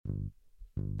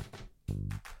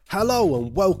Hello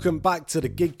and welcome back to the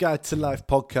Gig Guide to Life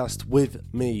podcast with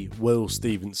me, Will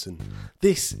Stevenson.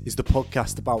 This is the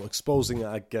podcast about exposing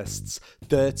our guests'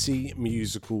 dirty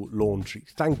musical laundry.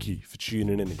 Thank you for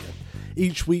tuning in again.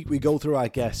 Each week we go through our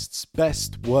guests'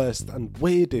 best, worst and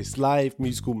weirdest live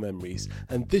musical memories,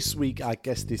 and this week our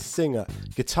guest is singer,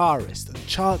 guitarist and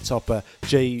chart topper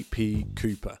JP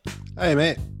Cooper. Hey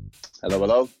mate.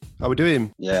 Hello. How we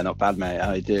doing? Yeah, not bad, mate.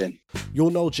 How you doing? You'll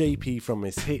know JP from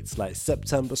his hits like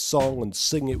September Song and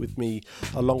Sing It With Me,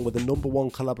 along with a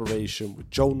 #1 collaboration with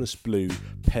Jonas Blue,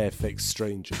 Perfect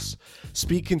Strangers.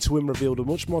 Speaking to him revealed a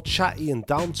much more chatty and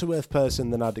down-to-earth person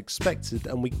than I'd expected,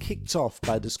 and we kicked off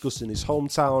by discussing his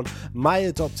hometown, my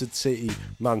adopted city,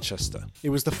 Manchester. It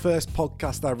was the first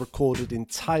podcast I recorded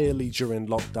entirely during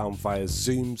lockdown via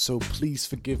Zoom, so please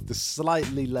forgive the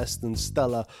slightly less than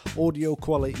stellar audio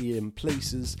quality in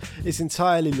places. It's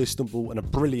entirely listenable and a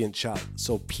brilliant chat,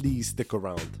 so please stick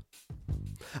around.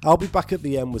 I'll be back at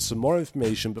the end with some more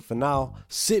information, but for now,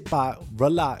 sit back,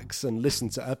 relax, and listen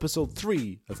to episode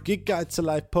 3 of Gig Guide to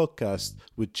Life podcast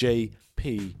with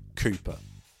JP Cooper.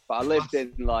 But I lived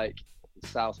in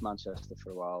South Manchester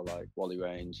for a while, like Whalley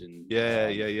Range and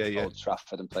Old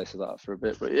Trafford and places like that for a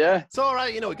bit. But yeah, it's all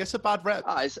right, it gets a bad rep.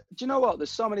 Do you know what?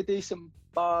 There's so many decent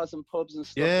bars and pubs and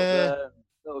stuff. Yeah.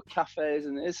 Little cafes,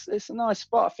 and it's a nice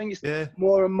spot. I think it's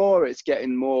more and more it's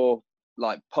getting more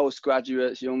like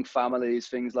postgraduates, young families,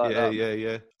 things like that.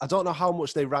 Yeah. I don't know how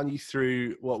much they ran you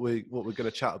through what we're going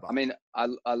to chat about. I mean,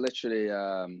 I literally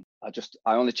I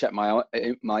only checked my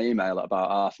email at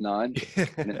about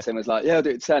 9:30, and Tim was like, "Yeah, I'll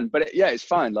do it 10." But it's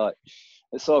fine. Like,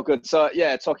 it's all good. So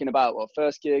yeah, talking about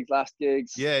first gigs, last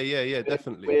gigs. Yeah,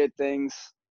 definitely. Weird things.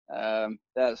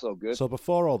 That's all good. So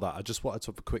before all that, I just wanted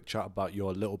to have a quick chat about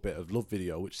your Little Bit of Love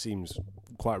video, which seems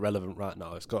quite relevant right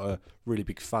now. It's got a really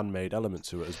big fan-made element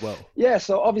to it as well. Yeah,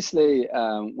 so obviously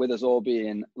with us all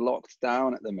being locked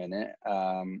down at the minute,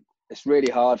 it's really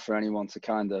hard for anyone to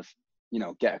kind of,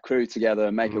 get a crew together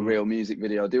and make a real music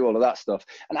video, do all of that stuff.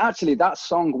 And actually that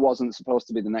song wasn't supposed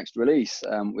to be the next release.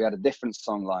 We had a different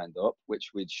song lined up,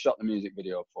 which we'd shot the music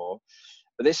video for.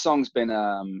 But this song's been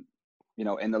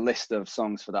in the list of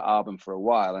songs for that album for a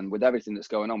while. And with everything that's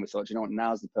going on, we thought,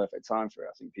 now's the perfect time for it.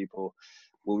 I think people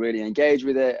will really engage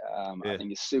with it. I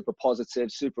think it's super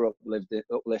positive, super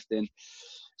uplifting.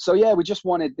 So yeah, we just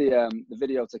wanted the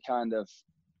video to kind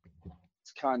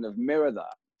of mirror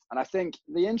that. And I think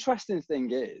the interesting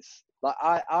thing is, like,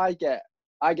 I get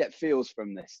feels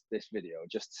from this video,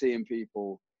 just seeing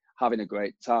people having a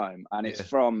great time. And it's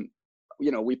from,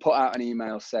 we put out an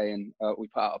email saying, we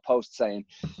put out a post saying,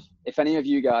 if any of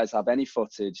you guys have any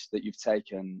footage that you've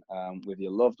taken with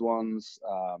your loved ones,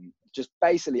 just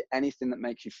basically anything that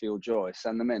makes you feel joy,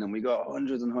 send them in. And we got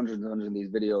hundreds and hundreds and hundreds of these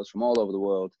videos from all over the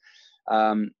world.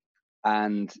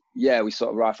 And yeah, we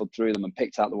sort of rifled through them and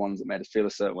picked out the ones that made us feel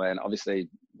a certain way. And obviously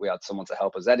we had someone to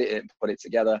help us edit it and put it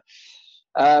together.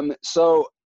 So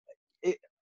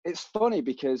it's funny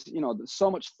because, there's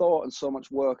so much thought and so much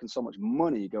work and so much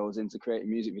money goes into creating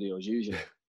music videos usually.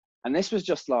 And this was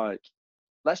just like,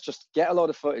 let's just get a load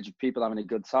of footage of people having a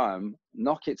good time,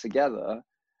 knock it together,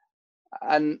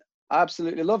 and I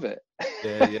absolutely love it.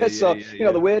 So,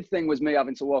 the weird thing was me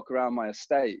having to walk around my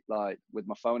estate, like, with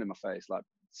my phone in my face, like,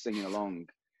 singing along,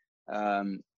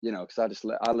 because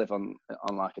I live on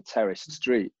like a terraced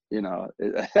street, So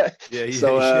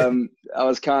I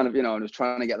was kind of, I was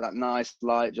trying to get that nice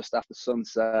light just after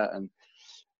sunset, and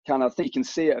kind of, I think you can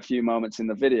see it a few moments in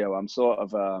the video. I'm sort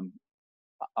of,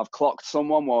 I've clocked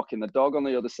someone walking the dog on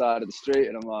the other side of the street,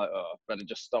 and I'm like, oh, better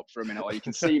just stop for a minute. Or you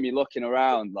can see me looking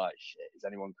around like, shit, is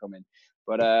anyone coming?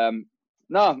 But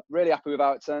no, really happy with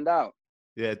how it turned out.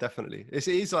 Yeah, definitely. It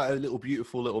is like a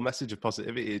beautiful little message of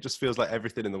positivity. It just feels like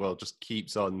everything in the world just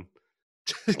keeps on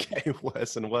getting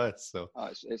worse and worse. So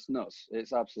it's nuts.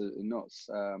 It's absolutely nuts.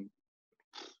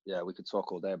 Yeah, we could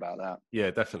talk all day about that.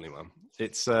 Yeah, definitely, man.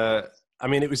 It's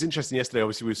it was interesting yesterday.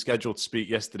 Obviously, we were scheduled to speak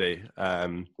yesterday.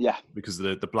 Because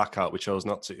of the blackout, we chose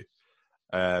not to.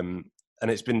 And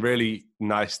it's been really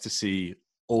nice to see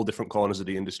all different corners of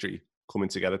the industry coming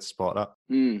together to support that.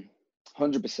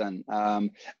 100%.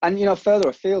 And further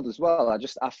afield as well.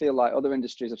 I feel like other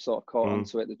industries have sort of caught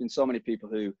onto it. There's been so many people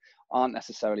who aren't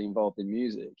necessarily involved in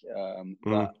music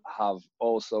that have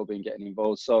also been getting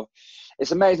involved. So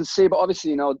it's amazing to see. But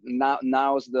obviously, now's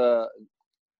the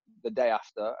day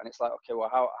after, and it's like, okay, well,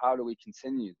 how do we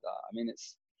continue that? I mean,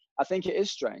 I think it is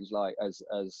strange, like, as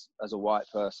a white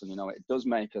person, it does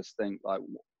make us think, like,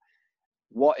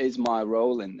 what is my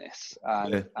role in this?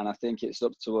 And I think it's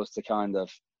up to us to kind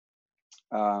of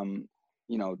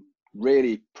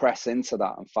really press into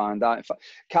that and find out. In fact,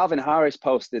 Calvin Harris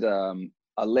posted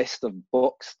a list of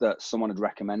books that someone had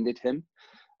recommended him.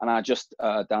 And I just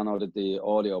downloaded the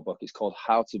audio book. It's called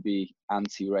How to Be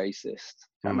Anti-Racist.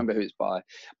 Can't remember who it's by.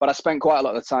 But I spent quite a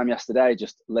lot of the time yesterday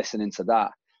just listening to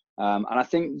that. And I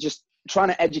think just trying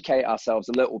to educate ourselves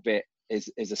a little bit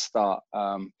is a start.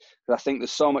 Because I think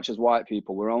there's so much as white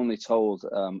people, we're only told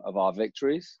of our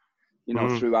victories, you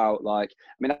know, throughout, like,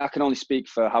 I mean, I can only speak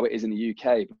for how it is in the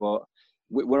UK, but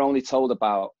we're only told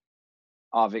about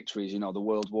our victories, you know, the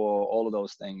World War, all of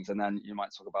those things. And then you might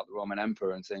talk about the Roman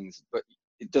Emperor and things, but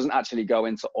it doesn't actually go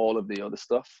into all of the other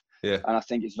stuff. Yeah. And I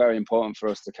think it's very important for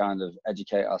us to kind of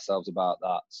educate ourselves about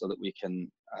that so that we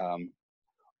can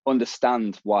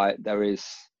understand why there is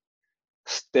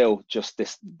still just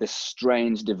this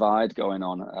strange divide going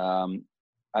on,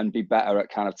 and be better at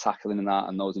kind of tackling that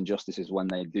and those injustices when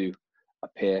they do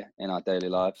appear in our daily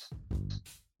lives.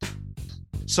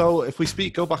 So if we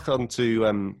go back on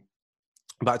to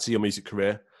back to your music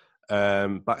career,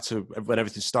 back to when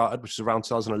everything started, which is around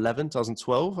 2011,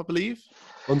 2012, I believe,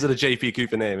 under the JP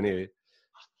Cooper name, anyway.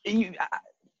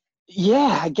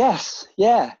 Yeah, I guess.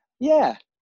 Yeah.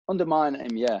 Under my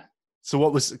name, yeah.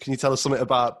 So can you tell us something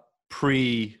about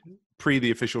pre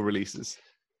the official releases?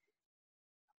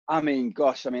 I mean,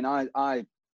 gosh, I mean, I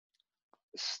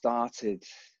started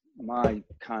my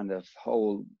kind of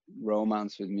whole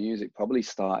romance with music probably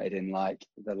started in like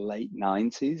the late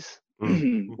 90s,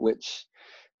 which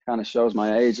kind of shows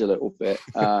my age a little bit.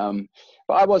 But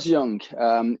I was young.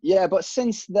 Yeah, but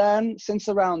since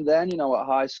around then, you know, at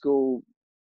high school,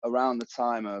 around the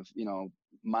time of, you know,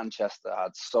 Manchester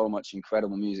had so much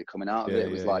incredible music coming out of it.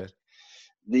 It was like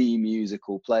the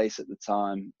musical place at the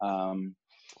time.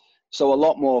 So a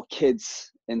lot more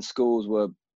kids in schools were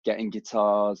getting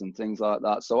guitars and things like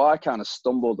that. So I kind of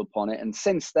stumbled upon it. And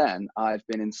since then, I've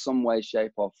been in some way,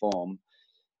 shape or form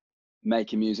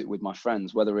making music with my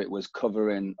friends, whether it was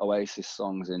covering Oasis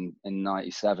songs in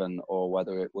 97 or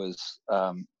whether it was,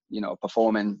 you know,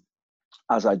 performing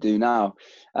as I do now.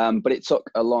 But it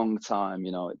took a long time,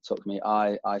 you know, it took me,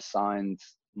 I signed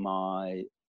my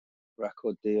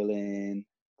record deal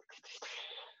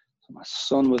my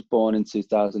son was born in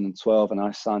 2012 and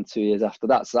I signed 2 years after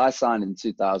that. So I signed in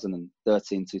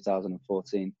 2013,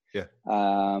 2014. Yeah.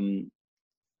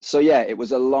 So yeah, it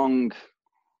was a long,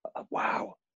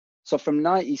 wow. So from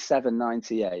 97,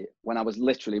 98, when I was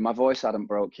literally, my voice hadn't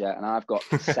broke yet and I've got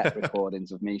set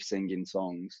recordings of me singing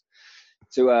songs,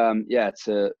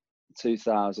 to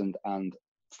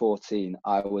 2014,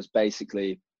 I was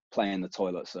basically playing the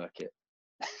toilet circuit.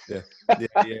 Yeah.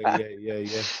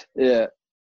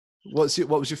 What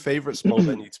was your favorite small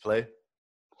venue to play?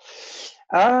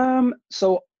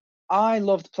 So I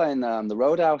loved playing the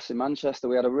Roadhouse in Manchester.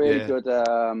 We had a really good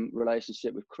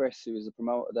relationship with Chris, who was the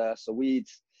promoter there. So we'd,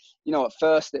 you know, at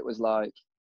first it was like,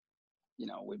 you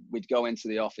know, we'd go into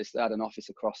the office. They had an office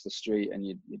across the street, and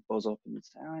you'd buzz up and you'd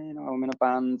say, oh, you know, I'm in a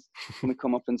band. Can we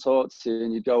come up and talk to you?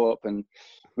 And you'd go up and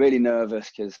really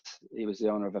nervous because he was the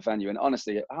owner of a venue. And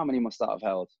honestly, how many must that have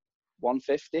held?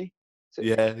 150?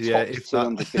 Yeah. If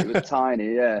 200 feet. It was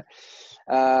tiny, yeah.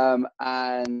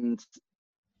 And,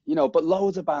 you know, but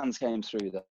loads of bands came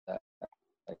through there,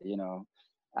 you know.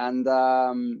 And,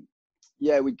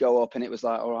 we'd go up and it was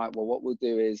like, all right, well, what we'll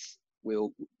do is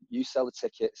you sell the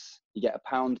tickets, you get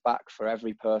 £1 back for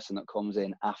every person that comes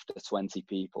in after 20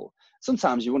 people.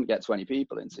 Sometimes you wouldn't get 20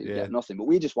 people in, so you get nothing, but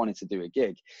we just wanted to do a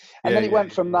gig. And then it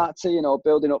went from that to, you know,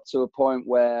 building up to a point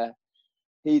where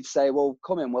he'd say, well,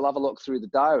 come in, we'll have a look through the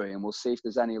diary and we'll see if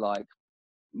there's any like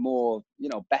more, you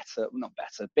know,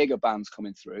 bigger bands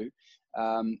coming through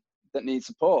that need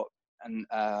support. And,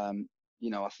 you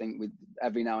know, I think with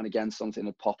every now and again, something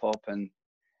would pop up, and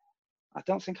I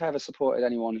don't think I ever supported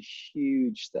anyone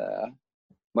huge there.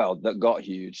 Well, that got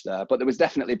huge there, but there was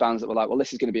definitely bands that were like, well,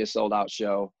 this is going to be a sold out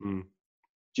show. Do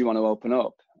you want to open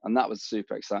up? And that was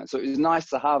super exciting. So it was nice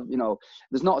to have, you know,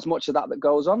 there's not as much of that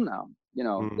goes on now. You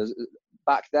know,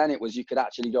 back then it was, you could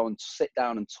actually go and sit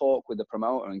down and talk with the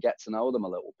promoter and get to know them a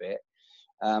little bit.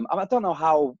 I don't know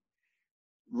how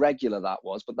regular that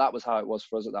was, but that was how it was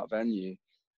for us at that venue.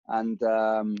 And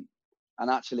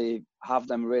actually have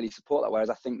them really support that. Whereas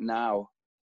I think now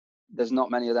there's not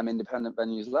many of them independent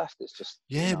venues left. It's just,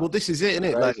 you know, well, this is it, isn't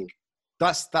it? crazy.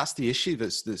 Like that's the issue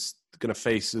that's going to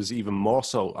face us even more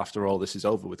so after all this is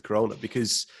over with Corona,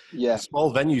 because the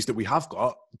small venues that we have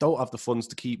got don't have the funds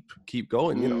to keep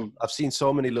going. You know, I've seen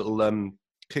so many little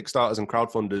Kickstarters and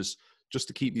crowdfunders just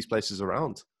to keep these places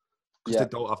around because they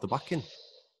don't have the backing.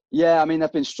 Yeah, I mean,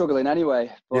 they've been struggling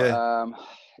anyway, but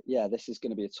this is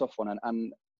going to be a tough one.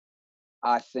 And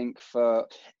I think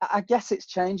I guess it's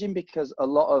changing because a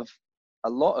lot of a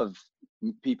lot of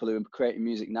people who are creating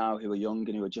music now who are young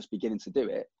and who are just beginning to do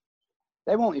it,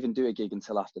 they won't even do a gig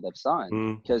until after they've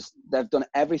signed because they've done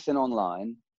everything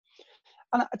online.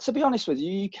 And to be honest with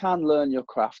you, you can learn your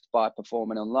craft by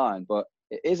performing online, but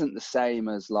it isn't the same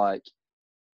as like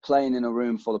playing in a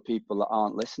room full of people that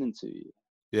aren't listening to you.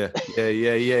 Yeah,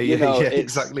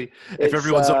 exactly. If It's,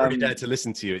 everyone's already there to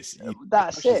listen to you,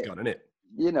 that's it. Gone, isn't it?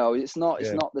 You know, it's not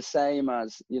the same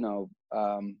as, you know,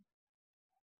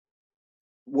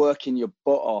 working your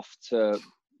butt off to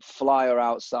flyer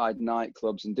outside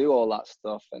nightclubs and do all that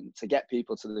stuff and to get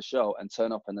people to the show and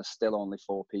turn up and there's still only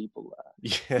 4 people there.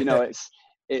 Yeah. You know,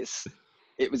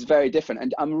 it was very different,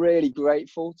 and I'm really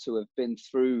grateful to have been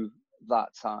through that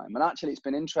time. And actually, it's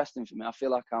been interesting for me. I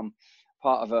feel like I'm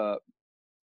part of a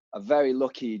very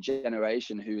lucky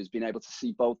generation who has been able to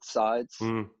see both sides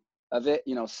of it,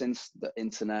 you know, since the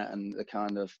internet and the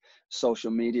kind of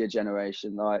social media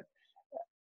generation. Like,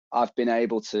 I've been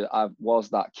able to, I was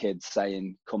that kid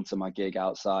saying, come to my gig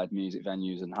outside music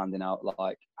venues and handing out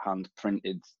like hand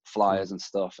printed flyers and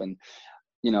stuff. And,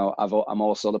 you know, I'm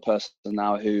also the person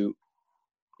now who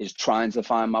is trying to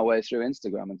find my way through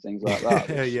Instagram and things like that,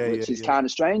 which is kind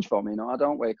of strange for me. You know, I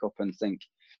don't wake up and think,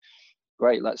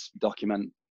 great, let's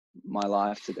document my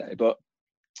life today. But,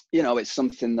 you know, it's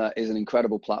something that is an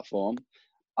incredible platform.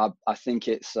 I think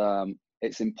it's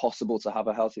impossible to have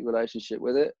a healthy relationship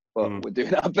with it, but we're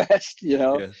doing our best, you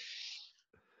know?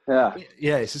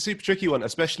 Yeah, it's a super tricky one,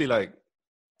 especially like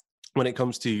when it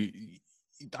comes to,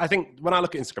 I think when I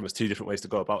look at Instagram, there's 2 different ways to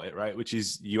go about it, right? Which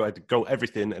is you either go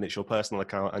everything and it's your personal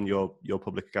account and your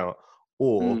public account,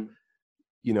 or,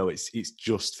 you know, it's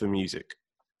just for music,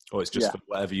 or it's just for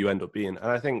whatever you end up being.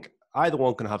 And I think either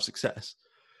one can have success,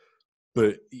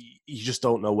 but you just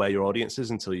don't know where your audience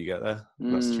is until you get there.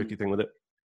 That's the tricky thing with it.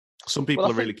 Some people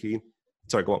are really keen.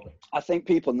 Sorry, go on. I think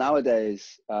people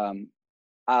nowadays,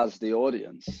 as the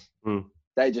audience,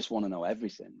 they just want to know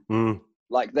everything.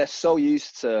 Like they're so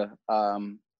used to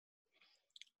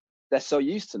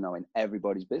knowing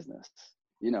everybody's business,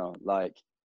 you know, like,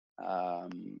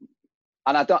 and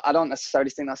I don't necessarily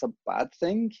think that's a bad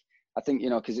thing. I think, you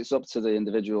know, because it's up to the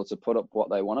individual to put up what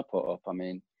they want to put up. I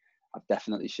mean, I've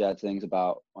definitely shared things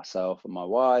about myself and my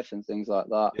wife and things like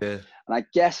that. Yeah. And I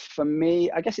guess for me,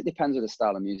 it depends on the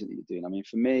style of music that you're doing. I mean,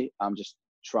 for me, I'm just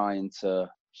trying to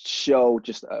show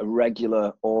just a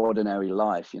regular, ordinary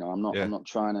life. You know, I'm not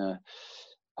trying to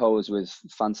pose with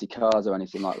fancy cars or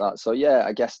anything like that. So yeah,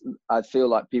 I guess I feel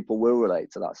like people will relate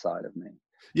to that side of me.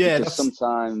 Yeah. Because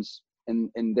sometimes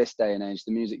in this day and age,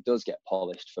 the music does get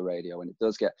polished for radio, and it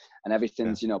does get, and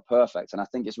everything's, you know, perfect. And I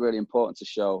think it's really important to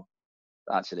show,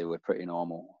 actually, we're pretty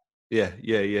normal. Yeah,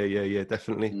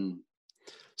 definitely.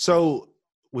 So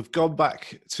we've gone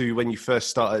back to when you first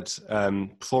started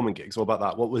performing gigs. What about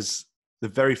that? What was the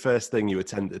very first thing you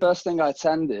attended? First thing I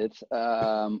attended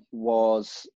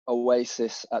was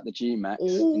Oasis at the GMEX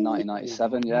in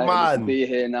 1997. Yeah, man. It was the Be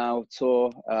Here Now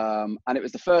tour. And it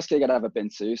was the first gig I'd ever been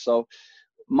to. So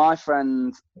my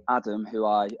friend Adam, who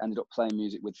I ended up playing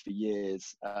music with for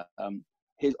years,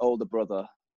 his older brother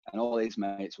and all his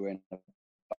mates were in a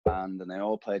band, and they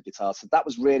all played guitar. So that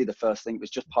was really the first thing. It was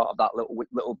just part of that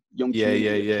little young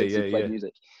community of kids who played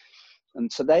music.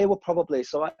 And so they were probably,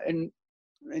 in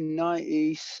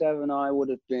 97, I would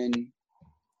have been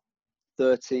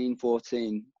 13,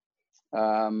 14.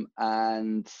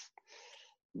 And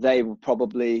they were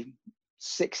probably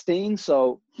 16.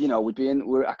 So, you know, I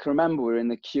can remember we were in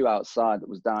the queue outside that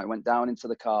was down. It went down into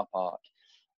the car park.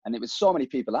 And it was so many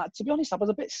people. To be honest, I was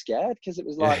a bit scared because it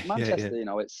was like Manchester, you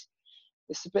know, it's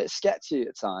a bit sketchy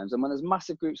at times. And when there's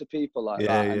massive groups of people like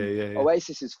that,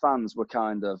 Oasis's fans were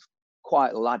kind of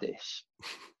quite laddish.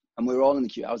 And we were all in the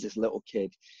queue. I was this little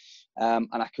kid. And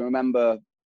I can remember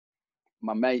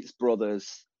my mate's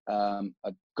brothers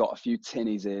had got a few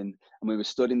tinnies in, and we were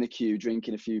stood in the queue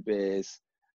drinking a few beers.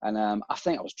 And I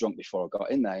think I was drunk before I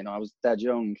got in there. You know, I was dead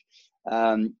young.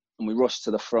 And we rushed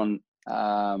to the front.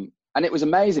 And it was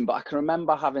amazing, but I can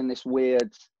remember having this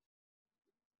weird,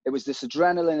 it was this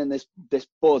adrenaline and this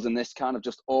buzz and this kind of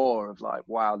just awe of like,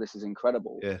 wow, this is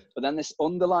incredible. Yeah. But then this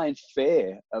underlying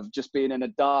fear of just being in a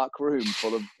dark room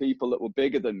full of people that were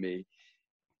bigger than me,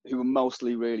 who were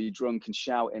mostly really drunk and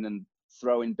shouting and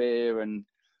throwing beer. And,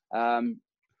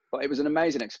 but it was an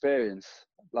amazing experience,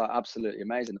 like absolutely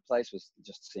amazing. The place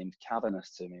just seemed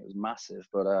cavernous to me. It was massive,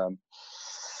 but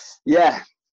yeah,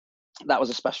 that was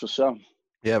a special show.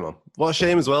 Yeah, man. What a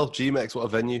shame as well. GMEX, what a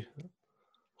venue.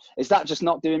 Is that just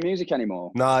not doing music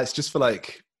anymore? Nah, it's just for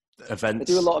like events.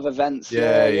 They do a lot of events.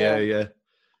 Yeah.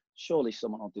 Surely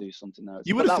someone will do something there.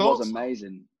 You would have thought. That was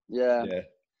amazing. Yeah.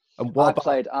 And what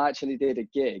I actually did a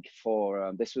gig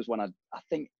for, this was when I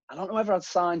don't know whether I'd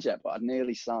signed yet, but I'd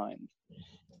nearly signed.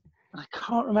 And I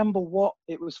can't remember what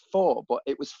it was for, but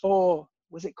it was for,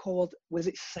 was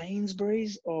it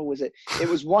Sainsbury's or was it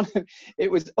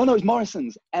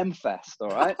Morrison's M-Fest, all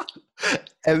right?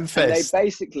 M-Fest. And they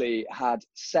basically had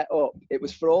set up, it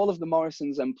was for all of the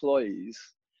Morrison's employees,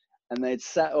 and they'd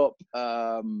set up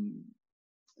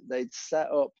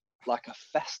like a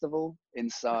festival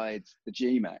inside the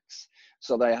GMEX.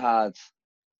 So they had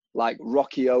like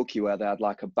Rocky Oki, where they had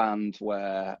like a band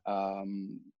where,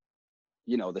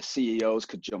 you know, the CEOs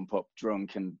could jump up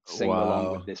drunk and sing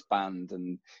along with this band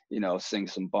and, you know, sing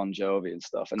some Bon Jovi and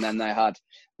stuff. And then they had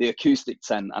the acoustic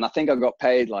tent. And I think I got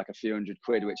paid like a few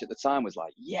 £100, which at the time was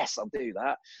like, yes, I'll do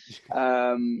that.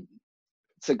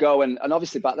 To go and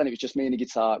obviously back then it was just me and a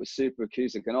guitar. It was super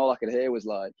acoustic. And all I could hear was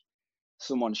like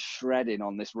someone shredding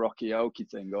on this Rocky Oki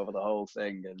thing over the whole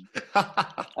thing. And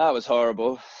that was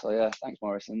horrible. So yeah, thanks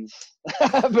Morrison's.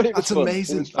 But it was That's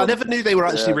amazing. I never knew they were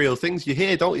actually real things. You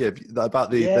hear, don't you,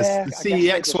 about the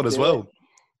CEX one as well.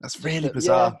 That's really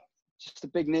bizarre. Just the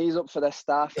big knees up for their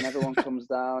staff and everyone comes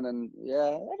down and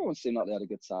everyone seemed like they had a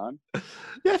good time.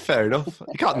 Yeah, fair enough.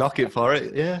 You can't knock it for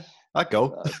it. Yeah, I'd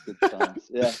go. Good times.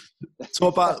 Yeah.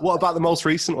 So what about the most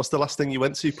recent? What's the last thing you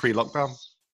went to pre-lockdown?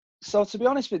 So to be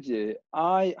honest with you,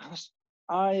 I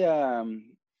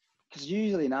because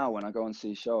usually now when I go and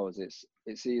see shows,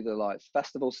 it's either like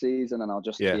festival season and I'll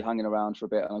just be hanging around for a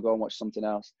bit and I'll go and watch something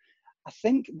else. I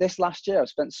think this last year I've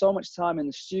spent so much time in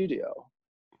the studio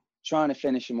trying to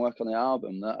finish and work on the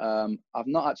album that I've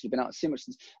not actually been out to see much.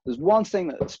 There's one thing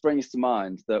that springs to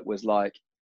mind that was like,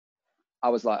 I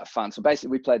was like a fan. So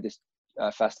basically we played this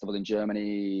festival in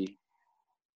Germany.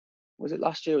 Was it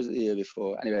last year or was it the year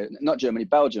before? Anyway, not Germany,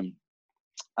 Belgium.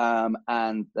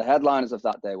 And the headliners of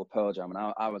that day were Pearl Jam.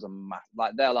 And I was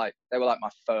they were like my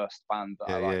first band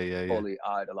that I fully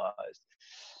idolized.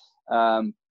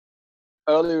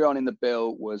 Earlier on in the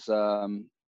bill was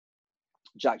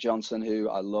Jack Johnson, who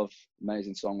I love,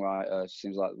 amazing songwriter,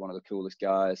 seems like one of the coolest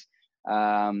guys.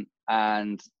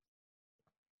 And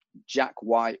Jack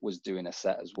White was doing a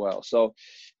set as well. So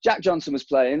Jack Johnson was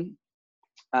playing.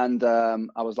 And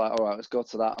I was like, all right, let's go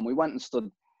to that. And we went and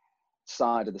stood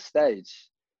side of the stage.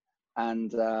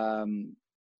 And I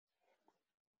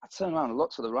turned around and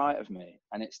looked to the right of me.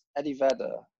 And it's Eddie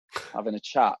Vedder having a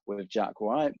chat with Jack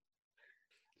White.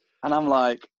 And I'm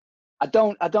like, I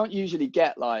don't usually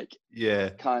get like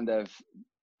kind of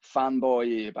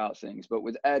fanboy about things. But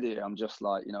with Eddie, I'm just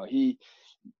like, you know,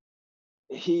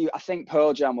 I think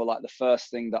Pearl Jam were like the first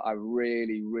thing that I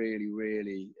really, really,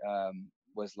 really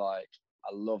was like, I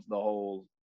love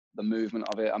the movement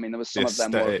of it. I mean, there was some of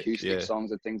them more acoustic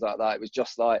songs and things like that. It was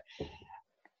just like,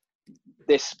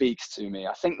 this speaks to me.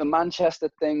 I think the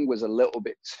Manchester thing was a little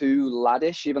bit too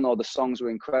laddish, even though the songs were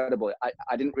incredible.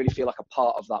 I didn't really feel like a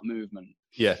part of that movement.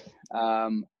 Yeah.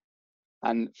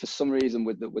 And for some reason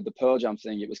with the Pearl Jam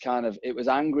thing, it was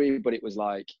angry, but it was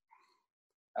like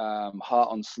heart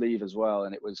on sleeve as well.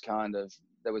 And it was kind of,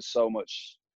 there was so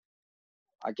much,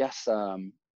 I guess,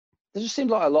 there just seemed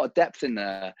like a lot of depth in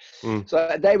there.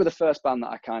 So they were the first band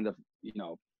that I kind of, you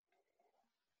know,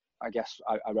 I guess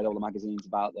I read all the magazines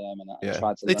about them and I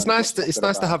tried to. It's nice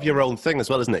to have your own thing as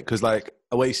well, isn't it? Because like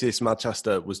Oasis,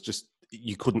 Manchester was just,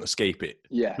 you couldn't escape it.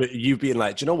 Yeah. But you being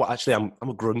like, do you know what? Actually, I'm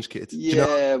a grunge kid.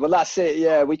 Yeah, well, that's it.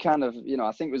 Yeah, we kind of, you know,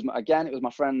 I think it was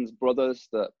my friend's brothers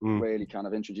that really kind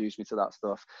of introduced me to that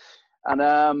stuff.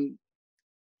 And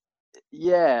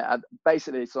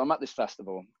basically, so I'm at this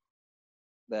festival.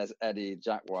 There's Eddie,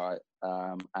 Jack White,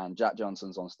 and Jack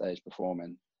Johnson's on stage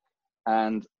performing.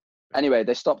 And anyway,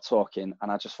 they stopped talking,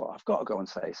 and I just thought, I've got to go and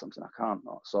say something. I can't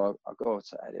not. So I go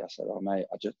to Eddie. I said, "Oh mate,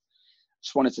 I just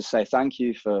wanted to say thank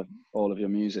you for all of your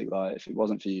music. Like, if it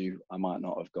wasn't for you, I might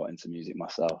not have got into music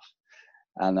myself."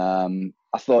 And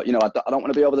I thought, you know, I don't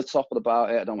want to be over the top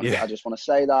about it. I don't want to. I just want to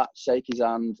say that, shake his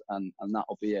hand, and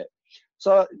that'll be it.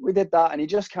 So we did that, and he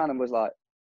just kind of was like,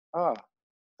 "Oh,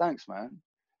 thanks, man."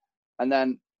 And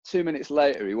then 2 minutes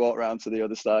later, he walked around to the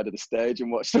other side of the stage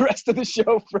and watched the rest of the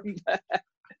show from there.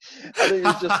 I think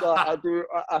it's just like,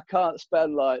 I can't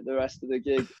spend like the rest of the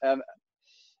gig.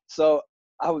 So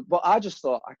I just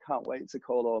thought, I can't wait to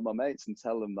call all my mates and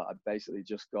tell them that I basically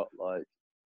just got like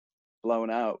blown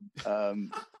out.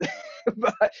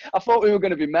 But I thought we were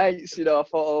going to be mates, you know. I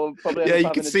thought, probably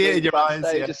you could see it in your eyes,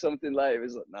 or something later. It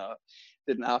was like, no, it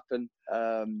didn't happen.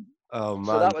 Oh man,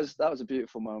 so that was a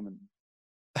beautiful moment.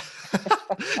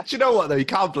 Do you know what though? You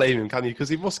can't blame him, can you? Because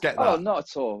he must get that. Oh, not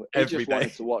at all. He just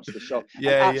wanted to watch the show. Do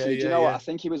you know what? I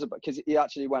think he was, because he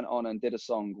actually went on and did a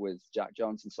song with Jack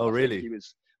Johnson. So really? He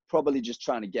was probably just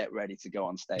trying to get ready to go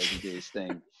on stage and do his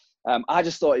thing. I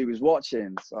just thought he was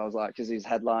watching. So I was like, because he's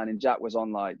headlining, Jack was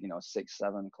on like, 6,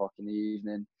 7 o'clock in the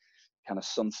evening, kind of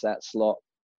sunset slot.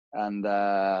 And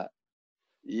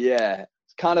yeah,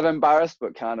 kind of embarrassed,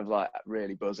 but kind of like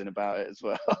really buzzing about it as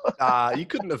well. You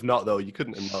couldn't have not, though. You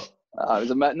couldn't have not.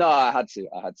 No, I had to.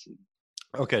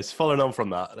 Okay, so following on from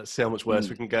that, let's see how much worse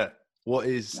we can get. What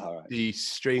is All right. the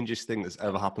strangest thing that's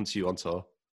ever happened to you on tour?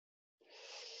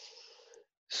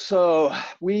 So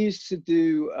we used to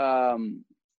do,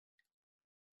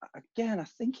 again, I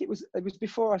think it was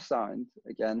before I signed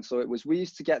again. So we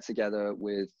used to get together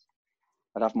with,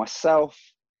 I'd have myself,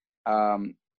 a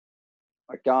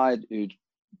guy who'd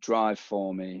drive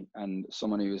for me, and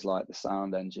someone who was like the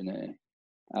sound engineer.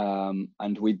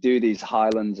 And we do these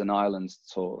Highlands and Islands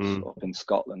tours up in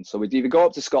Scotland. So we'd either go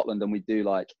up to Scotland and we'd do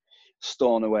like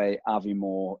Stornoway,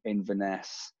 Aviemore,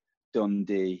 Inverness,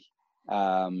 Dundee,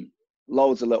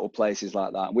 loads of little places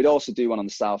like that. We'd also do one on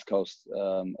the south coast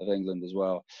of England as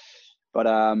well.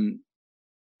 But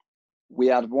we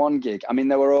had one gig. I mean,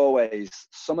 there were always,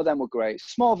 some of them were great,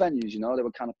 small venues, they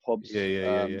were kind of pubs,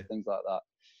 things like that.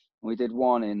 And we did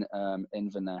one in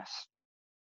Inverness.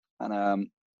 And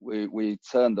we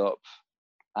turned up,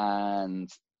 and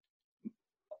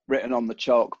written on the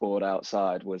chalkboard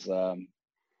outside was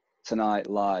 "Tonight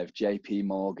Live, JP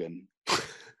Morgan."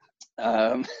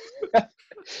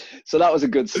 So that was a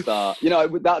good start.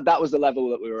 That was the level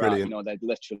that we were Brilliant. at. They'd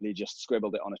literally just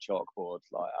scribbled it on a chalkboard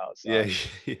like outside.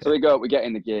 Yeah. So we get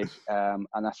in the gig, and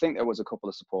I think there was a couple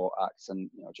of support acts,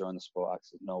 and during the support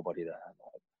acts, nobody there,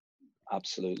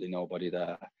 absolutely nobody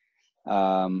there.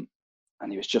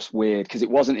 And it was just weird because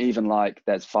it wasn't even like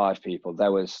there's 5 people.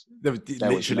 There was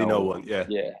literally no one. Yeah.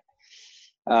 Yeah.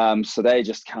 So they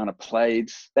just kind of played.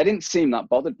 They didn't seem that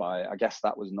bothered by it. I guess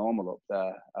that was normal up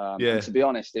there. And to be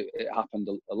honest, it happened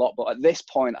a lot. But at this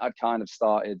point, I'd kind of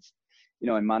started,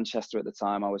 in Manchester at the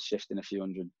time, I was shifting a few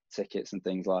hundred tickets and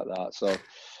things like that. So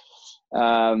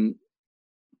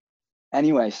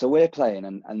anyway, so we're playing,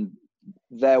 and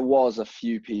there was a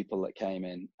few people that came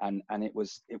in, and it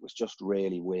was just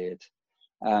really weird.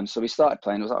 So we started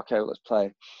playing. I was like, okay, well, let's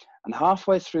play. And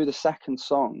halfway through the second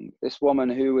song, this woman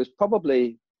who was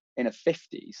probably in her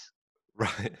 50s,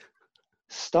 right,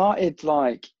 started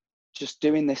like just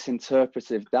doing this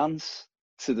interpretive dance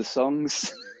to the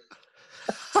songs.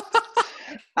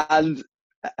 and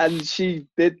she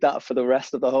did that for the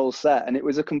rest of the whole set, and it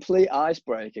was a complete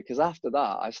icebreaker, because after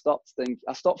that I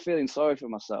stopped feeling sorry for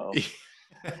myself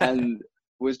and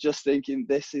was just thinking,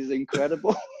 this is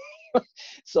incredible.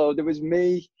 So there was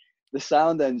me, the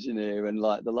sound engineer, and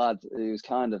like the lad who was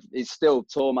he still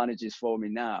tour manages for me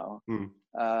now,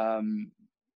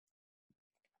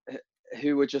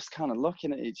 who were just kind of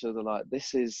looking at each other like,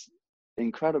 this is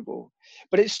incredible.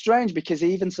 But it's strange, because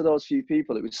even to those few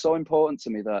people, it was so important to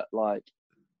me that like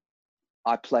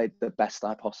I played the best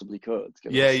I possibly could.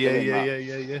 Yeah.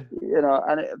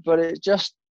 But it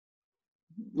just,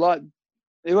 like,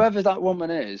 whoever that woman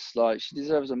is, like, she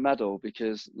deserves a medal,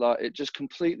 because like it just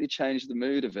completely changed the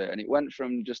mood of it, and it went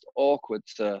from just awkward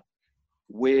to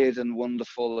weird and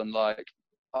wonderful. And like,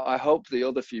 I hope the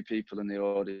other few people in the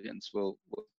audience will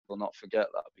not forget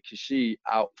that, because she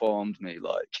outperformed me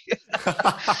like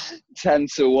 10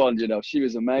 to 1. She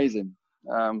was amazing.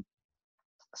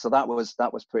 So that was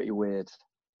pretty weird.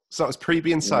 So that was pre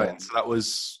being signed. Yeah. So that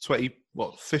was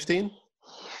 15?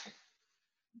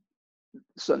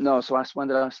 So no, so when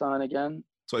did I sign again?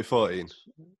 2014.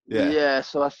 Yeah.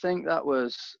 So I think that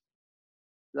was.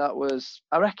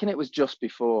 I reckon it was just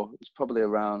before. It was probably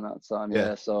around that time.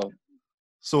 Yeah. So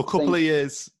a couple of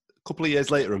years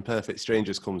later, and Perfect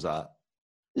Strangers comes out.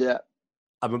 Yeah.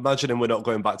 I'm imagining we're not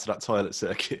going back to that toilet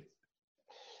circuit.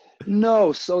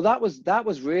 No. So that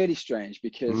was really strange,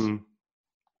 because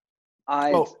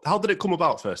how did it come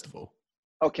about, first of all?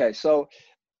 Okay, so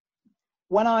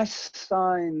when I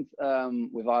signed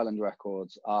with Island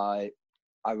Records, I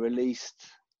released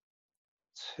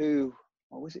 2,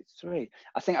 or was it 3?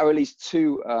 I think I released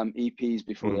 2 EPs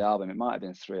before the album. It might have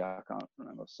been 3. I can't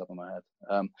remember off the top of my head.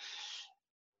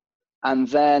 And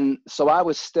then, so I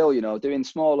was still, doing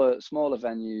smaller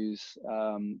venues.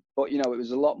 But, it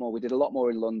was a lot more. We did a lot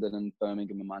more in London and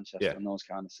Birmingham and Manchester and those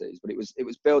kind of cities. But it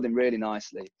was building really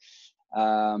nicely.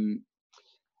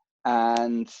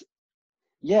 And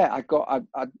yeah,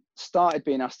 I started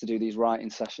being asked to do these writing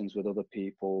sessions with other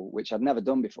people, which I'd never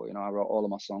done before. I wrote all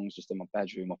of my songs just in my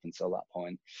bedroom up until that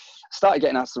point. Started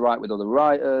getting asked to write with other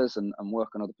writers and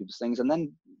work on other people's things. And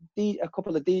then a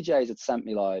couple of DJs had sent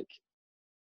me like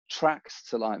tracks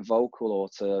to like vocal or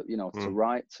to, to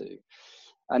write to.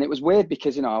 And it was weird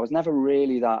because, I was never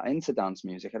really that into dance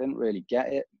music. I didn't really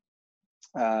get it.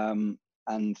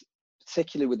 And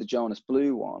particularly with the Jonas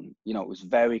Blue one, you know, it was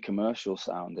very commercial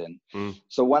sounding. Mm.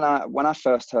 So when I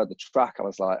first heard the track, I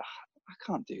was like, I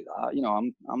can't do that. You know,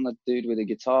 I'm the dude with a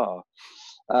guitar.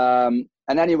 And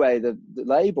anyway, the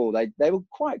label, they were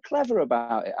quite clever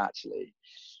about it, actually.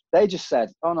 They just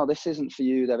said, oh no, this isn't for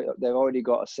you. They've already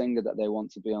got a singer that they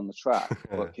want to be on the track,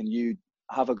 but can you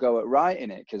have a go at writing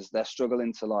it? Because they're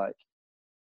struggling to like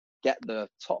get the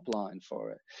top line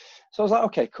for it. So I was like,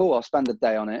 okay, cool, I'll spend a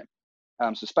day on it.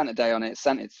 So spent a day on it,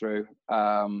 sent it through,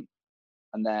 and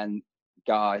then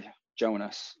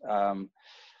Jonas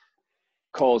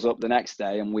calls up the next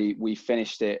day, and we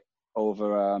finished it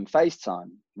over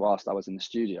FaceTime whilst I was in the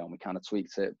studio, and we kind of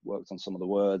tweaked it, worked on some of the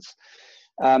words.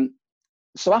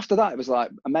 So after that, it was like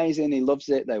amazing. He loves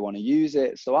it. They want to use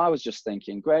it. So I was just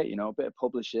thinking, great, you know, a bit of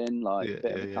publishing, like a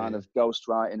bit of a kind of ghost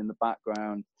writing in the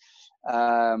background.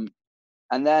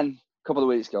 And then a couple of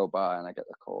weeks go by, and I get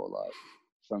the call like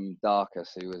from Darkus,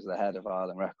 who was the head of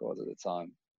Island Records at the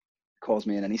time, calls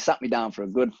me in, and he sat me down for a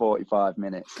good 45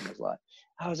 minutes and was like,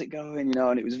 how's it going? You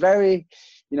know, and it was very,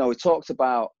 you know, we talked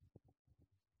about,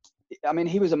 I mean,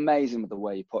 he was amazing with the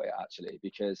way he put it, actually,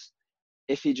 because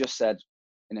if he just said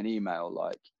in an email,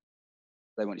 like,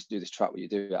 they want you to do this track, will you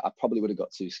do it? I probably would have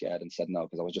got too scared and said no,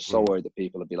 because I was just so worried that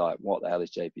people would be like, what the hell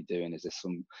is JP doing? Is this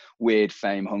some weird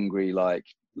fame hungry, like,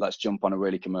 let's jump on a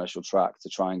really commercial track to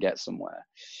try and get somewhere?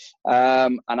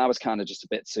 And I was kind of just a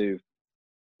bit too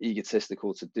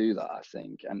egotistical to do that, I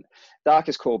think. And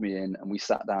Darkus called me in, and we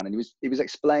sat down, and he was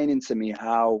explaining to me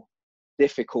how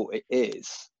difficult it is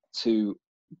to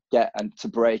get and to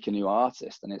break a new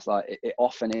artist. And it's like, it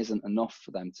often isn't enough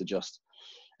for them to just,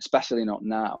 especially not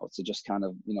now, to just kind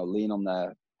of, you know, lean on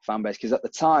their fan base. Because at the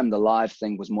time, the live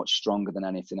thing was much stronger than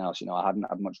anything else. You know, I hadn't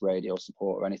had much radio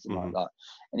support or anything like that.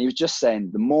 And he was just saying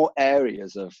the more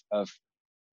areas of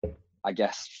I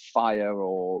guess, fire,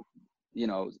 or, you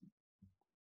know,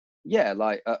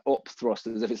 like up thrust,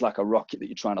 as if it's like a rocket that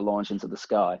you're trying to launch into the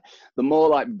sky, the more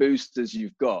like boosters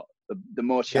you've got, the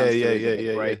more chance there is of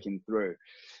it breaking through.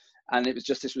 And it was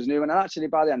just, this was new. And actually,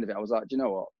 by the end of it, I was like, do you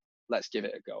know what? Let's give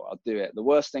it a go. I'll do it. The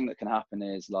worst thing that can happen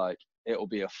is like, it'll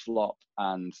be a flop,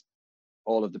 and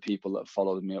all of the people that have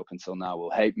followed me up until now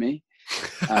will hate me.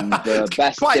 And the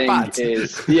best thing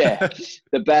is,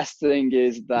 the best thing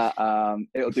is that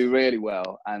it'll do really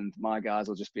well, and my guys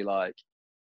will just be like,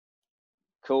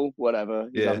 cool, whatever,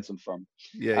 he's having some fun.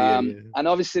 And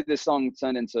obviously the song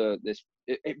turned into this,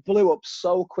 it blew up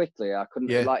so quickly. I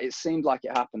couldn't, like, it seemed like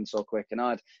it happened so quick. And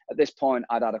at this point,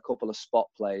 I'd had a couple of spot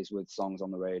plays with songs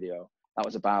on the radio. That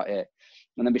was about it.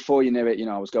 And then before you knew it, you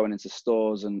know, I was going into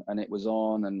stores, and it was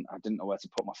on, and I didn't know where to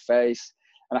put my face.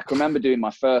 And I can remember doing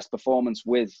my first performance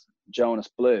with Jonas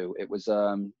Blue. It was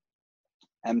an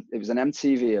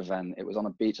MTV event. It was on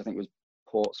a beach. I think it was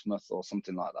Portsmouth or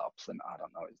something like that, or Plymouth, I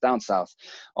don't know. It's down south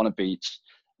on a beach.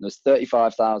 There's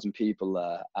 35,000 people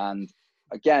there. And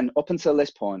again, up until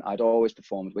this point, I'd always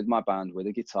performed with my band, with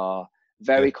a guitar,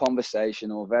 very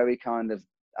conversational, very kind of,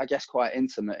 I guess, quite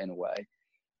intimate in a way.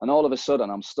 And all of a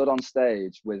sudden, I'm stood on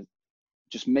stage with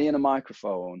just me and a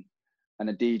microphone and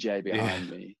a DJ behind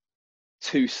me,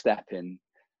 two-stepping,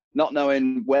 not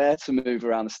knowing where to move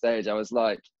around the stage. I was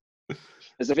like,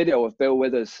 there's a video of Bill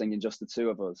Withers singing just the two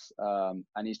of us,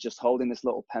 and he's just holding this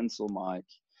little pencil mic.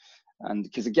 And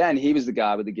because again, he was the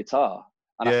guy with the guitar,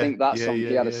 and I think that song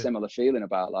he had a similar feeling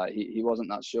about. Like he wasn't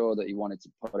that sure that he wanted to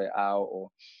put it out,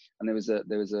 and there's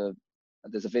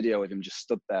a video of him just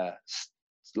stood there,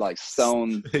 like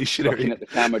stone, looking at the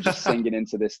camera, just singing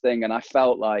into this thing, and I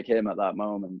felt like him at that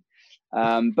moment.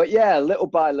 But yeah, little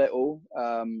by little,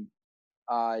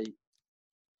 I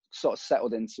sort of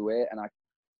settled into it, and I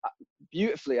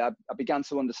began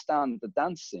to understand the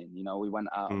dance scene. You know, we went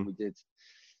out and we did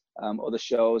other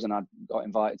shows, and I got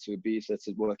invited to Ibiza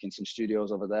to work in some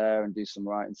studios over there and do some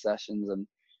writing sessions. And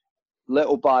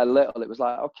little by little, it was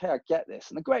like, okay, I get this.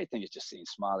 And the great thing is just seeing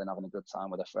smiling, having a good time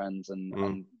with their friends,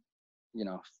 and you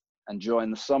know,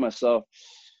 enjoying the summer. So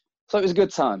it was a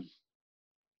good time.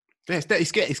 Yeah,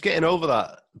 it's getting over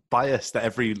that bias that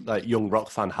every like young rock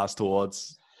fan has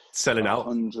towards selling out.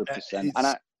 100%.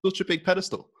 And such a big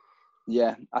pedestal.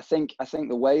 Yeah, I think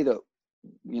the way that,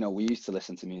 you know, we used to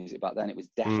listen to music back then, it was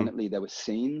definitely, there were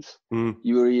scenes.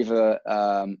 You were either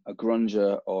a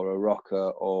grunger or a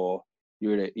rocker, or you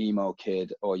were an emo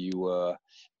kid, or you were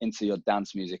into your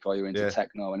dance music, or you were into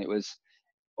techno, and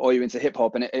or you were into hip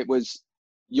hop, and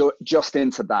you're just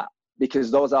into that,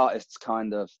 because those artists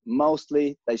kind of,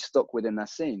 mostly they stuck within their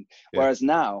scene. Whereas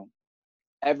now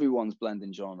everyone's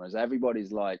blending genres.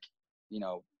 Everybody's like, you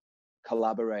know,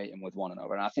 collaborating with one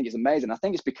another. And I think it's amazing. I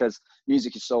think it's because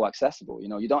music is so accessible. You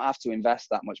know, you don't have to invest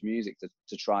that much music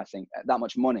to try things, that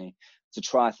much money to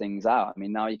try things out. I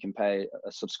mean, now you can pay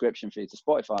a subscription fee to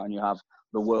Spotify and you have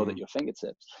the world at your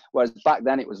fingertips. Whereas back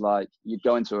then it was like, you'd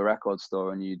go into a record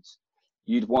store and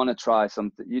you'd want to try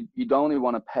something. You'd only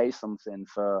want to pay something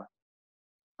for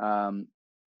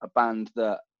a band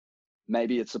that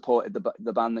maybe it supported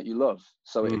the band that you love.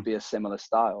 So it'd be a similar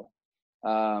style.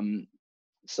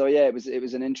 So yeah, it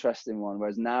was an interesting one.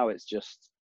 Whereas now it's just,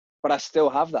 but I still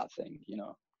have that thing, you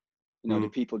know, do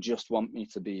people just want me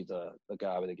to be the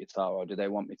guy with the guitar, or do they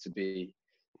want me to be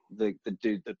the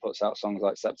dude that puts out songs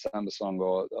like September Song,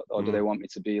 or do they want me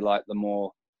to be like the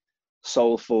more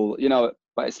soulful, you know?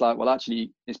 But it's like, well,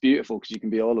 actually it's beautiful because you can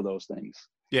be all of those things.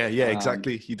 Yeah,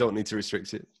 exactly. You don't need to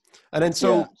restrict it. And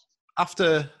then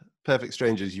after Perfect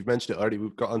Strangers, you've mentioned it already,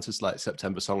 we've got onto like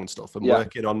September Song and stuff, and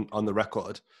working on the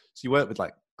record. So you worked with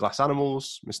like Glass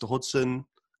Animals, Mr. Hudson,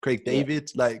 Craig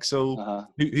David. Like, so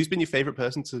who's been your favorite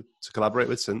person to collaborate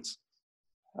with since?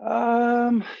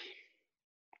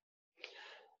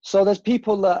 So there's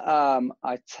people that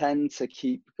I tend to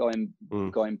keep going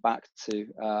back to.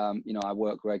 You know, I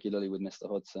work regularly with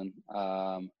Mr. Hudson.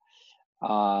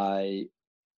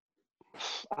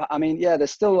 I mean, yeah,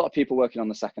 there's still a lot of people working on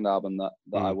the second album that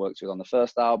I worked with on the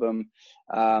first album.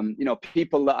 You know,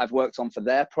 people that I've worked on for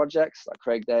their projects, like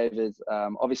Craig David.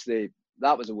 Obviously,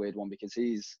 that was a weird one because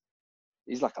he's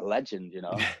like a legend, you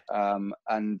know.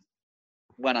 And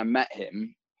when I met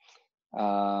him,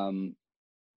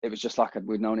 it was just like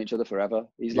we'd known each other forever.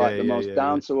 He's like the most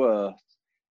down-to-earth,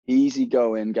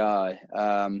 easygoing guy.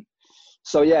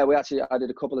 So yeah, I did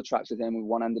a couple of tracks with him.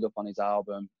 One ended up on his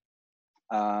album.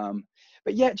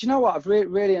 But yeah, do you know what? I've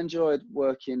really enjoyed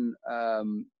working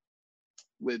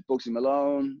with Bugsy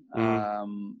Malone.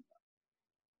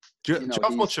 Do you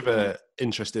have much of a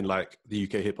interest in like the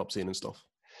UK hip hop scene and stuff?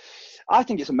 I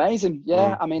think it's amazing.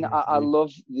 Yeah, I mean, I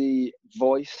love the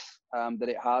voice that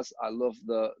it has. I love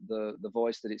the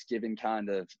voice that it's giving kind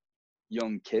of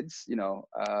young kids. You know,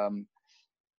 I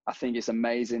think it's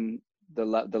amazing the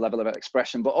level of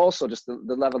expression, but also just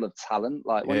the level of talent.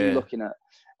 Like when you're looking at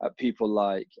people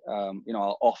like, you know,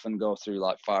 I'll often go through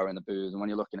like Fire in the Booth, and when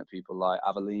you're looking at people like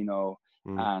Avellino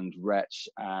and Wretch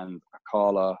and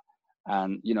Akala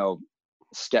and, you know,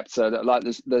 Skepta, like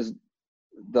there's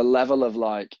the level of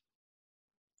like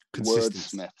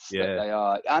wordsmiths that they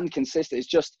are, and consistent. It's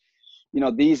just, you know,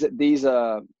 these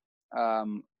are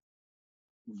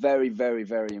very, very,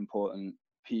 very important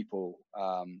people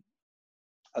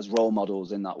as role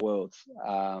models in that world.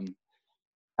 And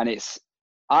I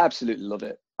absolutely love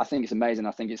it. I think it's amazing.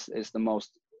 I think it's the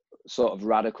most sort of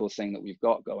radical thing that we've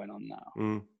got going on now.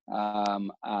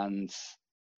 And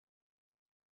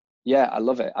yeah, I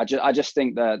love it. I just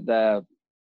think that their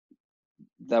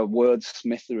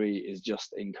wordsmithery is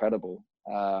just incredible.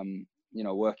 You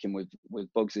know, working with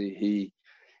Bugsy,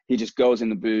 he just goes in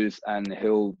the booth and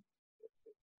he'll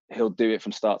do it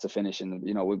from start to finish. And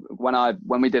you know,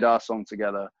 when we did our song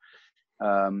together,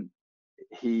 I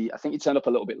think he turned up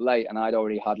a little bit late, and I'd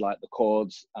already had like the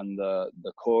chords and the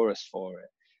chorus for it,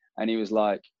 and he was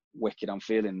like, "Wicked, I'm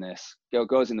feeling this."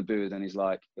 Goes in the booth and he's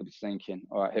like, he'll be thinking,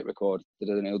 "All right, hit record,"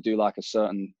 and he'll do like a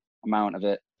certain amount of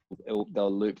it.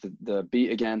 They'll loop the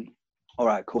beat again. All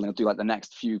right, cool. And he'll do like the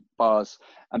next few bars,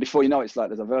 and before you know it, it's like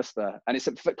there's a verse there. And it's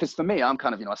because for me, I'm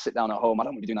kind of, you know, I sit down at home. I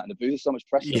don't want to be doing that in the booth. There's so much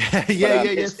pressure.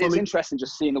 It's interesting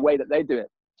just seeing the way that they do it.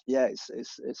 Yeah,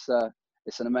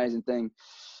 it's an amazing thing.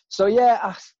 So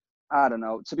yeah, I don't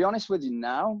know. To be honest with you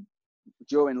now,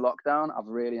 during lockdown, I've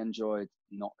really enjoyed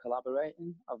not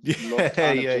collaborating. I've loved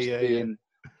being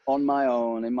on my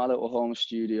own in my little home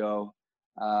studio.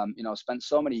 You know, I've spent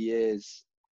so many years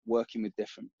working with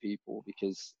different people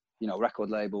because, you know, record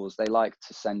labels, they like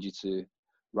to send you to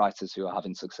writers who are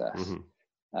having success,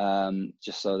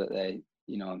 just so that they,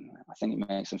 you know, I think it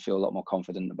makes them feel a lot more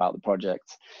confident about the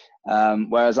project.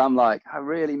 Whereas I'm like, I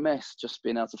really miss just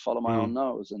being able to follow my own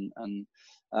nose, and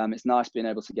it's nice being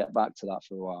able to get back to that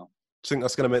for a while. Do you think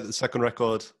that's going to make the second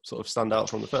record sort of stand out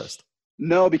from the first?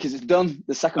 No, because it's done.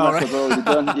 The second record's already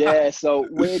done. Yeah, so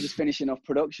we're just finishing off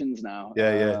productions now.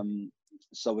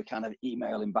 So we're kind of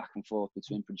emailing back and forth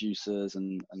between producers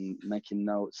and making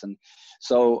notes. And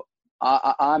so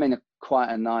I'm in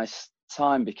quite a nice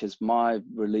time because my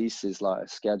release is like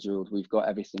scheduled. We've got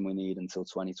everything we need until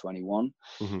 2021.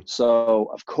 So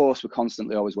of course, we're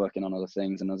constantly always working on other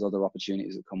things, and there's other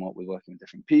opportunities that come up with working with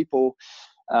different people.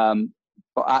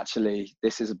 But actually,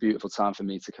 this is a beautiful time for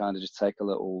me to kind of just take a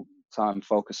little time,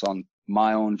 focus on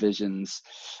my own visions.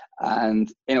 And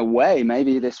in a way,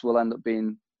 maybe this will end up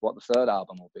being what the third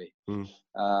album will be.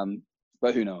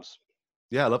 But who knows?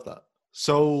 Yeah, I love that.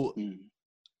 So Mm.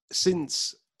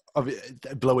 since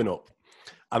blowing up,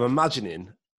 I'm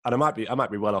imagining, and I might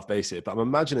be well off base here, but I'm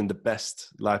imagining the best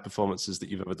live performances that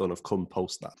you've ever done have come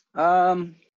post that.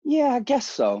 Yeah, I guess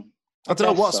so. I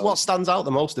don't know what stands out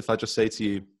the most. If I just say to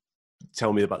you,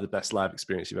 tell me about the best live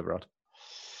experience you've ever had.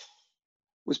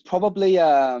 Was probably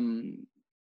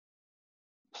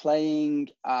playing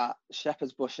at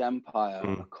Shepherd's Bush Empire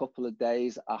a couple of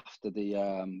days after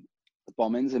the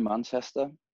bombings in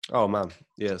Manchester. Oh man,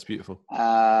 yeah, it's beautiful.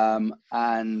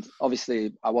 And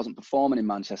obviously I wasn't performing in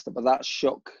Manchester, but that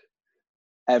shook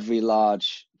every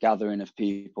large gathering of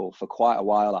people for quite a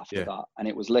while after that. And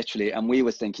it was literally, and we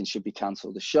were thinking, should we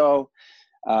cancel the show?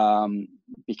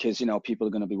 Because, you know, people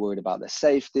are going to be worried about their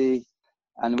safety.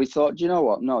 And we thought, you know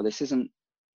what? No, this isn't,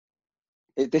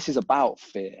 this is about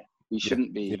fear. We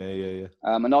shouldn't be. Yeah.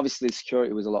 And obviously the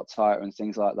security was a lot tighter and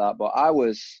things like that. But I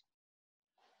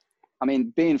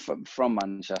mean, being from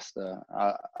Manchester,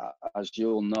 as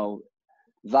you all know,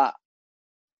 that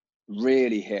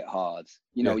really hit hard.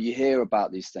 You know, you hear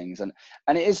about these things, and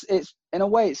it's in a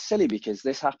way it's silly because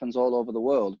this happens all over the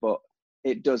world, but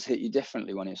it does hit you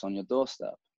differently when it's on your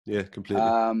doorstep. Yeah, completely.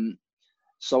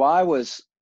 So I was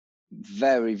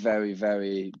very, very,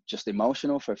 very just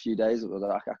emotional for a few days. I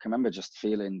can remember just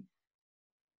feeling,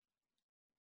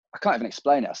 I can't even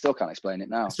explain it. I still can't explain it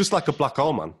now. It's just like a black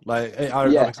hole, man. Like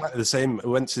I'm exactly the same. I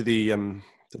went to the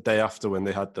day after when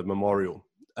they had the memorial,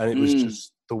 and it was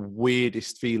just the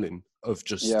weirdest feeling of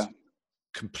just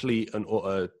complete and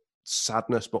utter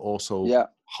sadness, but also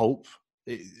hope.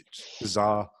 It's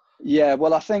bizarre. Yeah,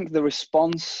 well, I think the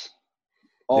response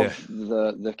of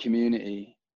the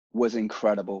community was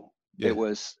incredible. It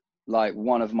was like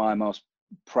one of my most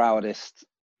proudest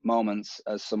moments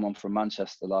as someone from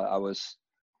Manchester. Like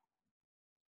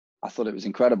I thought it was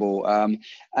incredible.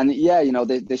 And yeah, you know,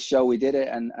 this show, we did it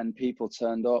and people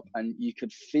turned up and you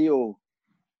could feel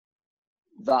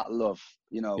that love,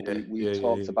 you know, we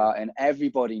talked about it, and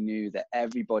everybody knew that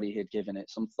everybody had given it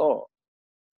some thought,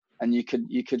 and you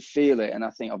could feel it. And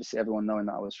I think obviously everyone knowing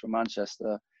that I was from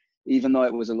Manchester, even though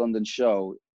it was a London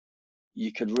show,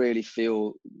 you could really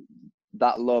feel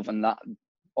that love and that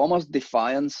almost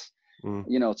defiance,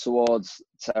 you know, towards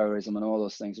terrorism and all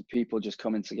those things, of people just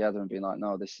coming together and being like,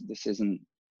 no, this isn't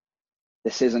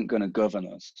going to govern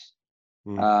us.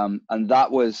 And that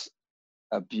was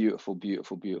a beautiful,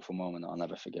 beautiful, beautiful moment that I'll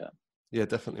never forget. Yeah,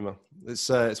 definitely, man. It's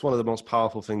one of the most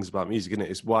powerful things about music, isn't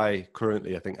it? It's why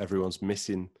currently I think everyone's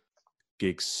missing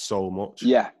gigs so much.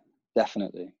 Yeah,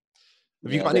 definitely.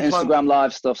 Have you got any Instagram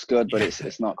Live stuff's good, but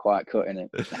it's not quite cutting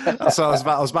it. So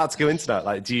I was about to go into that.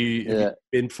 Like, have you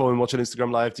been performing much on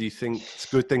Instagram Live? Do you think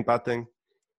it's a good thing, bad thing?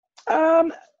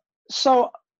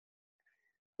 So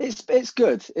it's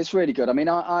good. It's really good. I mean,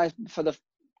 I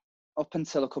up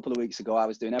until a couple of weeks ago, I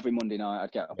was doing every Monday night.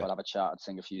 I'd get up, I'd have a chat, I'd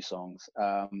sing a few songs,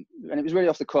 and it was really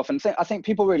off the cuff. And I think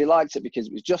people really liked it because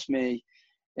it was just me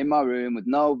in my room with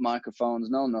no microphones,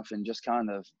 no nothing, just kind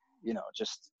of, you know,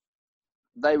 just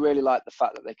they really liked the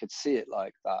fact that they could see it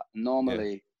like that.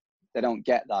 Normally, they don't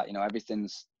get that. You know,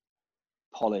 everything's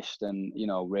polished and, you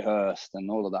know, rehearsed and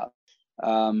all of that.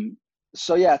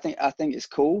 So yeah, I think it's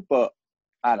cool, but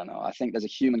I don't know. I think there's a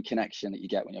human connection that you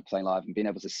get when you're playing live and being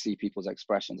able to see people's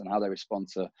expressions and how they respond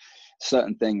to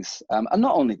certain things. And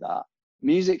not only that,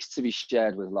 music's to be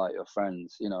shared with like your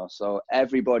friends, you know, so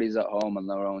everybody's at home on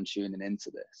their own tuning into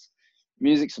this.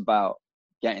 Music's about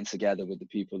getting together with the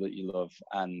people that you love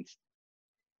and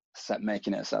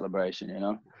making it a celebration, you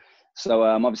know. So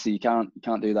obviously you can't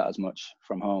do that as much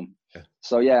from home.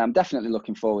 So yeah, I'm definitely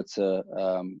looking forward to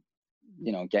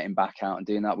you know, getting back out and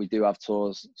doing that. We do have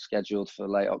tours scheduled for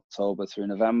late October through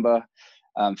November.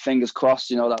 Fingers crossed,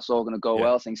 you know, that's all going to go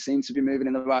well. Things seem to be moving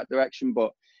in the right direction,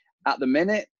 but at the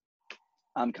minute,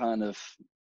 I'm kind of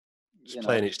just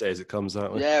playing each day as it comes,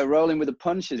 aren't we? Yeah, rolling with the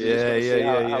punches.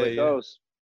 How it goes.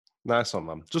 Nice one,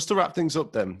 man. Just to wrap things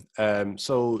up then.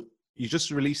 So you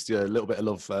just released a Little Bit of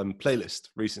Love playlist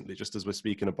recently, just as we're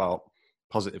speaking about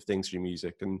positive things for your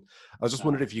music. And I was just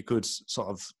wondering if you could sort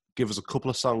of give us a couple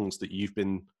of songs that you've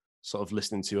been sort of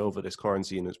listening to over this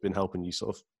quarantine that's been helping you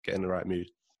sort of get in the right mood.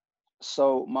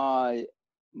 So my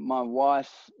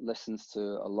wife listens to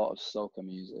a lot of soca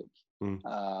music.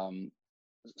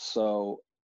 So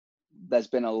there's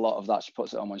been a lot of that. She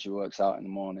puts it on when she works out in the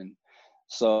morning.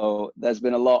 So there's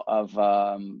been a lot of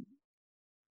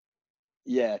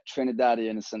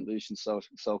Trinidadian and St. Lucian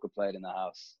soca played in the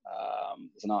house.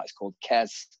 There's an artist called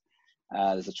Kez.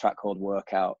 There's a track called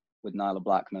Workout with Nyla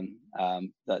Blackman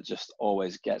that just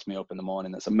always gets me up in the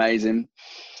morning. That's amazing.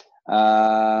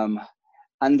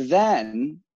 And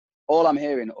then all I'm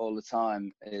hearing all the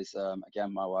time is,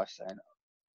 again, my wife saying,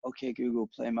 okay, Google,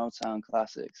 play Motown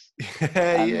classics.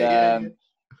 Yeah.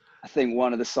 I think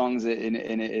one of the songs in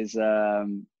it is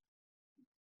Mr.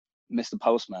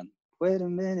 Postman. Wait a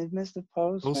minute, Mr.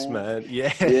 Postman.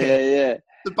 Yeah. Yeah.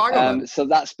 The banger, man. So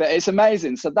it's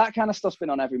amazing. So that kind of stuff's been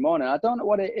on every morning. I don't know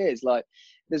what it is. Like,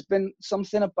 there's been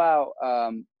something about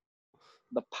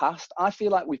the past. I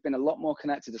feel like we've been a lot more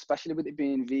connected, especially with it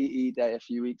being VE Day a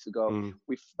few weeks ago.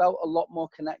 We felt a lot more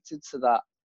connected to that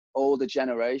older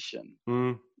generation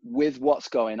with what's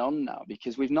going on now,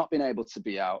 because we've not been able to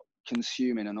be out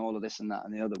consuming and all of this and that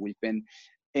and the other. We've been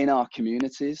in our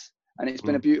communities, and it's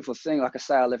been a beautiful thing. Like I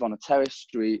say, I live on a terrace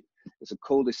street. It's a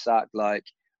cul-de-sac. Like,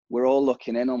 we're all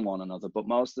looking in on one another, but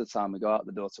most of the time we go out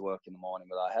the door to work in the morning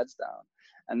with our heads down.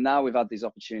 And now we've had these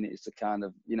opportunities to kind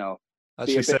of, you know,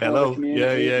 actually say hello.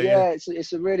 Yeah.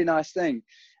 It's a really nice thing.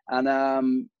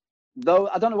 And though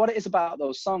I don't know what it is about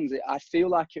those songs, I feel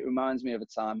like it reminds me of a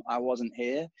time I wasn't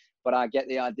here, but I get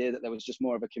the idea that there was just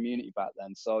more of a community back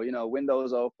then. So, you know,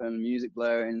 windows open, music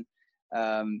blaring.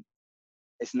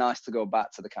 It's nice to go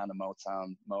back to the kind of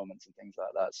Motown moments and things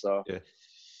like that. So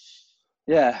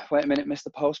yeah, wait a minute,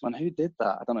 Mr. Postman, who did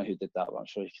that? I don't know who did that, but I'm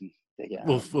sure you can dig it out.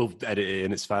 We'll edit it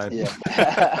in, it's fine. Yeah.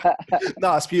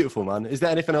 No, it's beautiful, man. Is there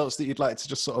anything else that you'd like to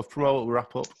just sort of promote or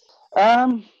wrap up?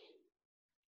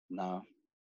 No.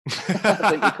 I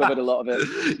think we covered a lot of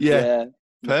it. Yeah.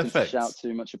 Perfect. To shout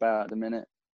too much about at the minute.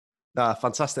 Nah,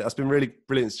 fantastic. That's been really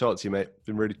brilliant to talk to you, mate.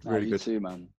 Been really good. You too,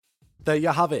 man. There you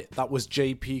have it. That was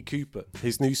JP Cooper.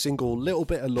 His new single, Little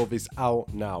Bit of Love, is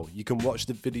out now. You can watch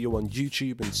the video on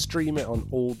YouTube and stream it on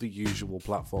all the usual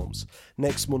platforms.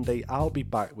 Next Monday, I'll be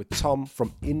back with Tom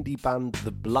from indie band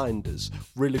The Blinders.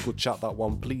 Really good chat, that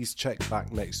one. Please check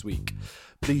back next week.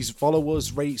 Please follow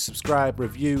us, rate, subscribe,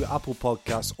 review, Apple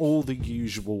Podcasts, all the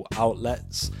usual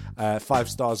outlets. 5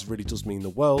 stars really does mean the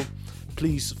world.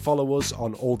 Please follow us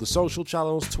on all the social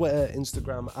channels, Twitter,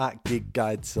 Instagram, at Gig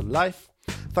Guide to Life.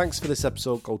 Thanks for this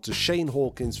episode go to Shane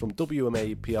Hawkins from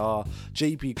WMA PR,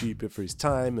 JP Cooper for his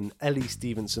time, and Ellie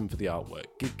Stevenson for the artwork.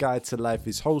 Gig Guide to Life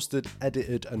is hosted,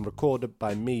 edited and recorded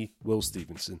by me, Will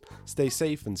Stevenson. Stay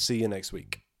safe and see you next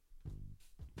week.